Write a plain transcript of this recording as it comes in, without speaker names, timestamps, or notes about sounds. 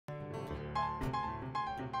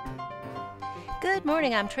Good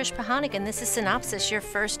morning, I'm Trish Pahanik, and this is Cynopsis, your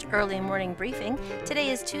first early morning briefing. Today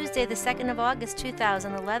is Tuesday, the 2nd of August,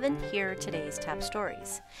 2011. Here are today's top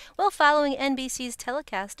stories. Well, following NBC's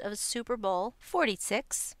telecast of Super Bowl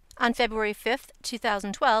XLVI, on February 5th,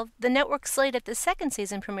 2012, the network slated the second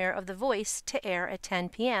season premiere of The Voice to air at 10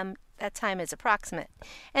 p.m. That time is approximate.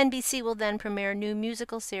 NBC will then premiere new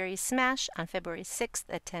musical series Smash on February 6th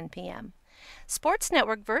at 10 p.m. Sports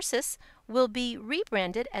Network Versus will be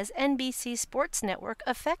rebranded as NBC Sports Network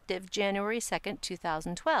effective January 2,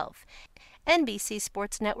 2012. NBC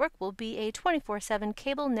Sports Network will be a 24/7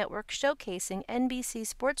 cable network showcasing NBC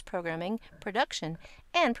sports programming, production,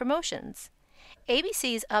 and promotions.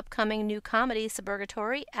 ABC's upcoming new comedy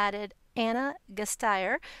Suburgatory added Anna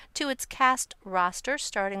Gasteyer to its cast roster,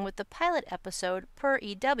 starting with the pilot episode Per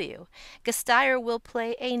EW. Gasteyer will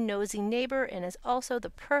play a nosy neighbor and is also the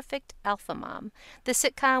perfect alpha mom. The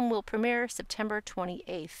sitcom will premiere September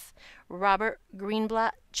 28th. Robert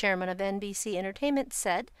Greenblatt, chairman of NBC Entertainment,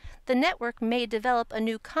 said the network may develop a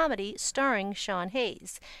new comedy starring Sean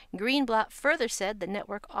Hayes. Greenblatt further said the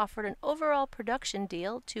network offered an overall production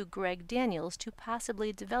deal to Greg Daniels to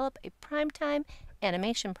possibly develop a primetime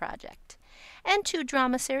animation project. And two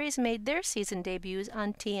drama series made their season debuts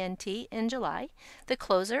on TNT in July. The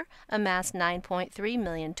Closer amassed 9.3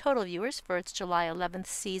 million total viewers for its July 11th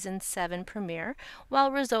season 7 premiere,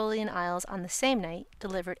 while Rizzoli and Isles on the same night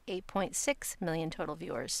delivered 8.6 million total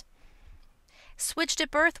viewers. Switched at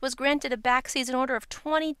Birth was granted a back-season order of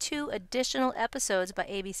 22 additional episodes by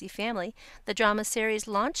ABC Family. The drama series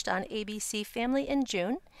launched on ABC Family in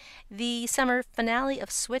June. The summer finale of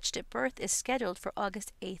Switched at Birth is scheduled for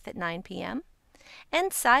August 8th at 9 p.m. And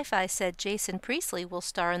Sci-Fi said Jason Priestley will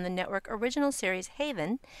star in the network original series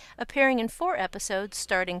Haven, appearing in 4 episodes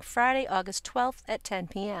starting Friday, August 12th at 10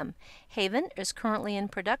 p.m. Haven is currently in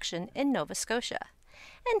production in Nova Scotia.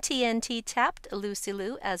 And TNT tapped Lucy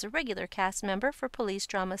Liu as a regular cast member for police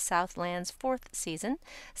drama Southland's 4th season.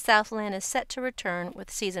 Southland is set to return with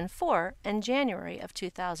season 4 in January of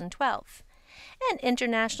 2012. And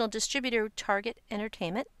international distributor Target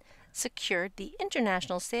Entertainment secured the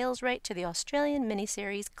international sales right to the Australian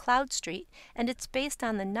miniseries Cloud Street, and it's based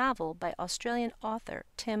on the novel by Australian author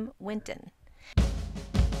Tim Winton.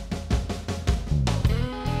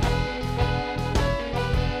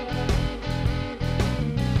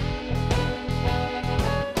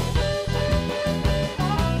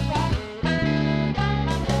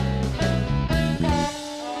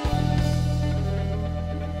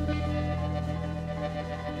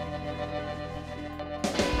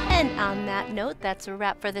 And on that note, that's a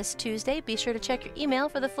wrap for this Tuesday. Be sure to check your email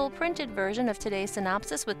for the full printed version of today's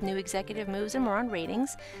synopsis with new executive moves and more on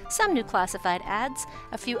ratings, some new classified ads,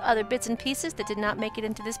 a few other bits and pieces that did not make it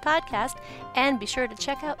into this podcast, and be sure to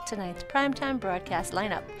check out tonight's primetime broadcast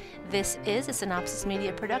lineup. This is a Cynopsis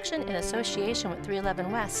Media production in association with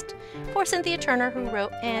 311 West. For Cynthia Turner, who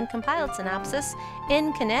wrote and compiled Cynopsis,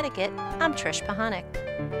 in Connecticut, I'm Trish Pahanik.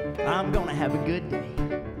 I'm gonna have a good day.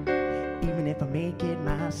 Even if I make it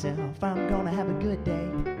myself, I'm gonna have a good day.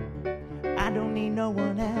 I don't need no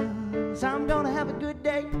one else. I'm gonna have a good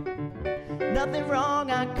day. Nothing wrong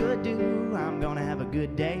I could do. I'm gonna have a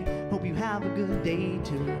good day. Hope you have a good day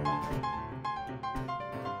too.